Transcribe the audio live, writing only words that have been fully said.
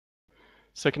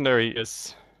Secondary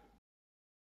is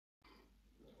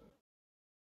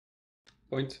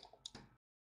Point.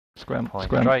 Scram. Point.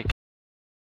 Scram. Strike.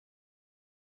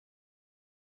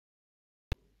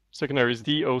 secondary is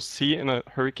DOC in a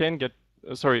hurricane. Get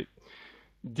sorry,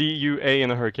 DUA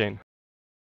in a hurricane.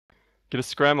 Get a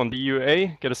scram on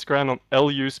DUA. Get a scram on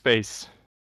LU space.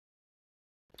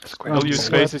 LU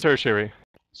space is tertiary.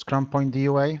 Scrum point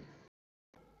DUA.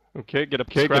 Okay, get a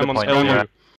Okay, scram get a on point LU. there.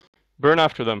 Burn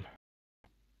after them.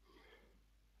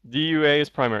 DUA is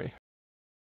primary.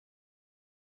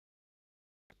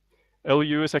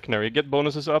 LU is secondary. Get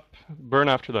bonuses up. Burn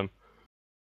after them.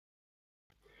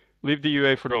 Leave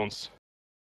DUA for drones.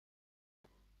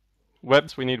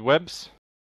 Webs, we need webs.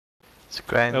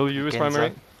 Scram. LU is Ginza.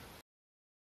 primary.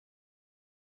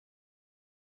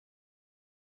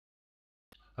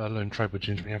 Lone tribe with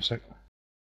ginger, me have a sec.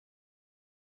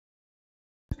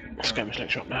 Scram is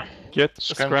next shot now. Get a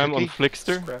Scram scram on cookie.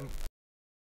 Flickster. Scram.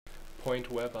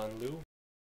 Point web on Lou.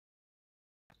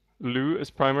 Lu is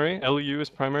primary. LU is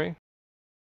primary.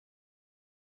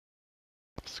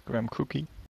 Scram cookie.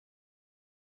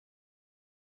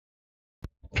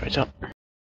 Trades up.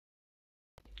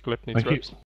 Glip needs Thank you.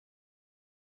 reps.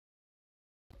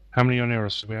 How many on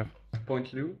Eros do we have?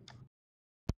 Point Lou.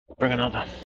 Bring another.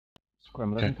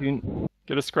 Scram Okay. 11.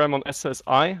 Get a scram on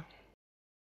SSI.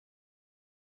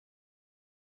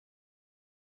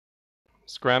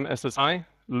 Scram SSI.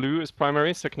 Lu is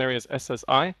primary. Secondary is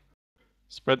SSI.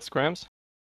 Spread scrams.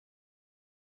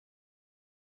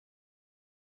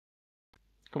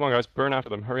 Come on, guys, burn after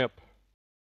them. Hurry up.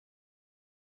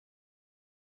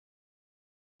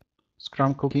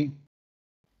 Scrum cookie.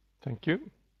 Thank you.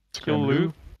 Scram Kill Lu.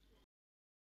 Lu.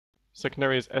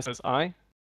 Secondary is SSI.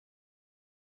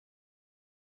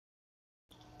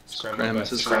 Scram web.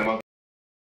 Scram web.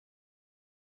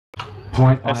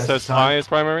 Point SSI is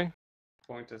primary.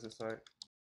 Point SSI.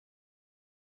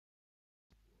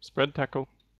 Spread tackle.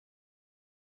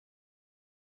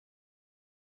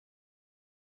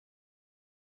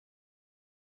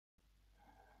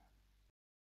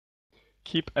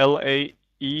 Keep LAE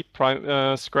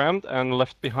scrammed and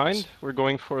left behind. We're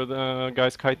going for the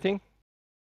guys kiting.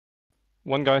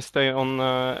 One guy stay on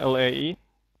LAE.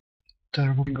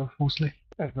 Terrible bingo, mostly.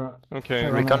 Okay,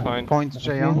 Recon. fine. Point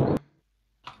Jaeyoung.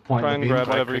 Try and grab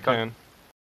whatever you can.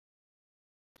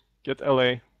 Get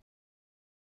LA.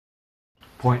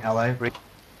 Point LA.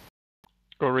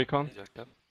 Go recon.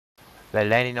 They're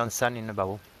landing on Sun in the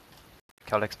bubble.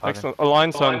 Collects pardon. Excellent.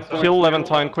 Align Sun. Kill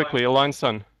Levantine quickly. Align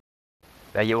Sun.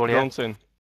 They're you all here. Drones in.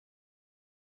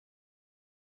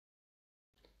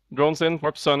 Drones in.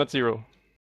 Warp Sun at 0.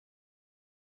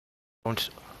 Don't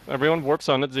Everyone warp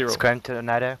Sun at 0. scram to the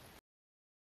NATO.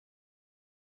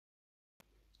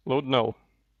 Load null.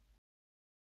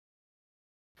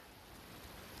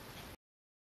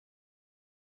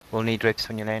 We'll need rips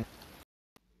when you land.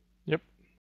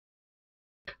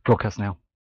 Broadcast now.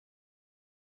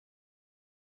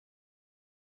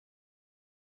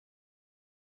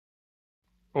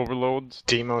 Overload.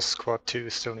 Demos Squad 2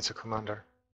 still needs a commander.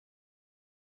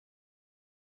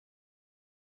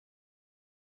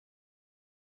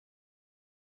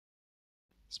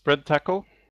 Spread tackle.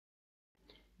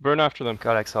 Burn after them.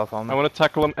 Codex half I armor. want to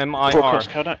tackle them MIR. Broadcast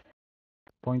Kodak.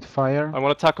 Point fire. I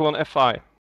want to tackle on FI.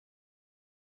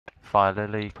 Fire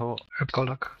Lily port. Herb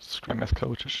Golduck. Scram as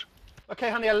coaches. Okay,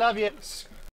 honey, I love you.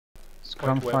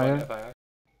 Scrum Point web on fire. FI.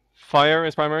 Fire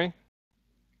is primary.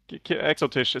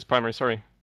 Exotish is primary, sorry.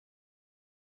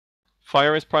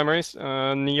 Fire is primary.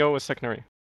 Neo is secondary.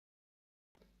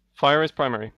 Fire is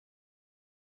primary.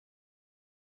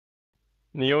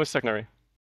 Neo is secondary.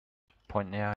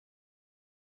 Point Neo.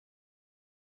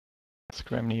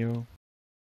 Scram Neo.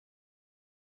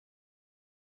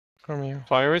 Come here.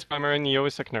 Fire is primary. Neo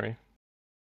is secondary.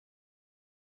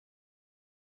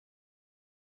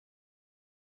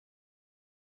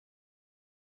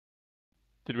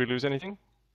 Did we lose anything?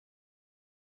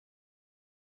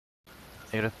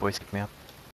 Negative, boys kick me up.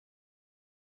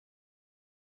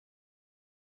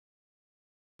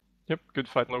 Yep, good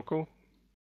fight local.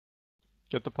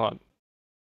 Get the pod.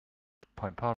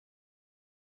 Point pod.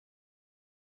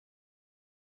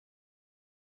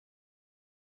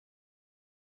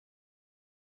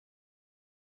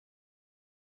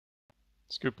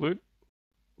 Scoop loot.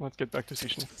 Let's get back to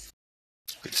station.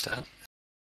 Good start.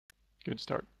 Good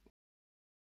start.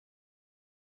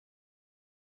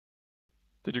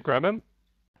 Did you grab him?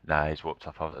 Nah, he's warped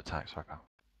off of the attack, so I can't.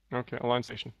 Okay, align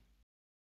station.